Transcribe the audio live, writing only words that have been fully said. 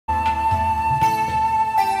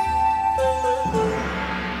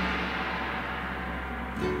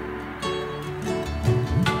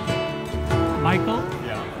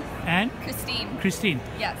Christine.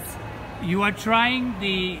 Yes. You are trying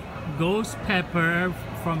the ghost pepper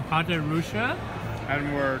from Hot Arusha.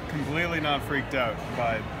 And we're completely not freaked out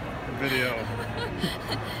by the video.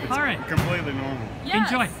 It's all right. Completely normal.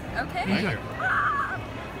 Yes. Enjoy. Okay. Enjoy.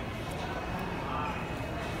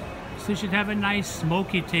 So you should have a nice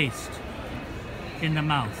smoky taste in the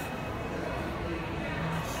mouth.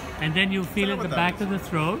 And then you feel it at the back of the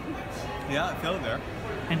throat. Yeah, I feel it there.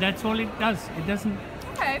 And that's all it does. It doesn't...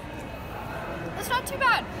 Okay. That's not too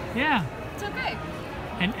bad. Yeah. It's okay.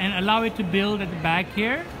 And allow it to build at the back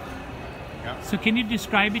here. Yeah. So can you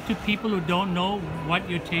describe it to people who don't know what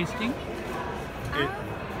you're tasting? You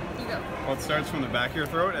go. Well, it starts from the back of your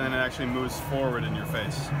throat and then it actually moves forward in your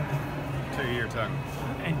face to your tongue.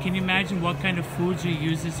 And can you imagine what kind of foods you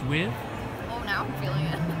use this with? Oh, now I'm feeling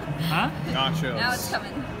it. Huh? Nachos. Now it's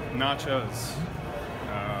coming. Nachos.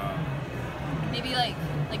 Maybe like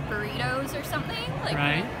burritos or something. Like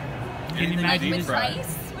Right? Can you Anything imagine deep this fried.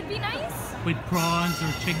 rice would be nice. with prawns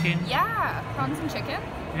or chicken? Yeah, prawns and chicken.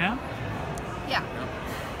 Yeah? Yeah.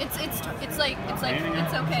 It's like Heating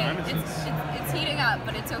it's up. okay. Sinuses. It's heating up,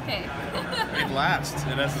 but it's okay. It lasts.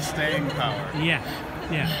 It has a staying power. Yeah.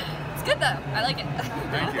 Yeah. It's good though. I like it.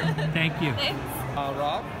 Thank you. Thank you. Thanks.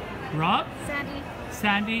 Rob? Rob? Sandy.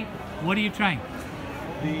 Sandy, what are you trying?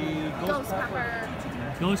 The Ghost pepper.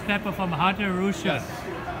 Ghost pepper from Hot Arusha. Yes.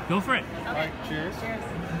 Go for it. All right, cheers. Cheers.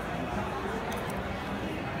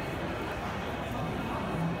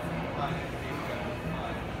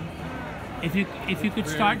 If you could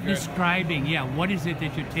Very start good. describing, yeah, what is it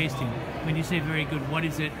that you're tasting? When you say very good, what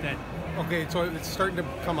is it that... Okay, so it's starting to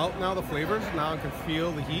come out now, the flavors. Now I can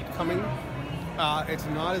feel the heat coming. It's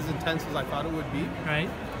not as intense as I thought it would be. Right?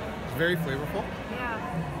 It's very flavorful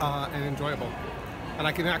Yeah. and enjoyable. And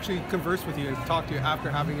I can actually converse with you and talk to you after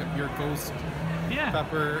having your ghost Yeah.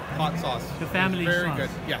 pepper hot sauce. The family Very sauce. good,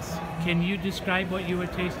 yes. Can you describe what you were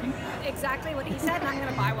tasting? Exactly what he said, and I'm going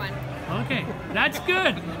to buy one. Okay, that's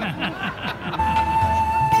good.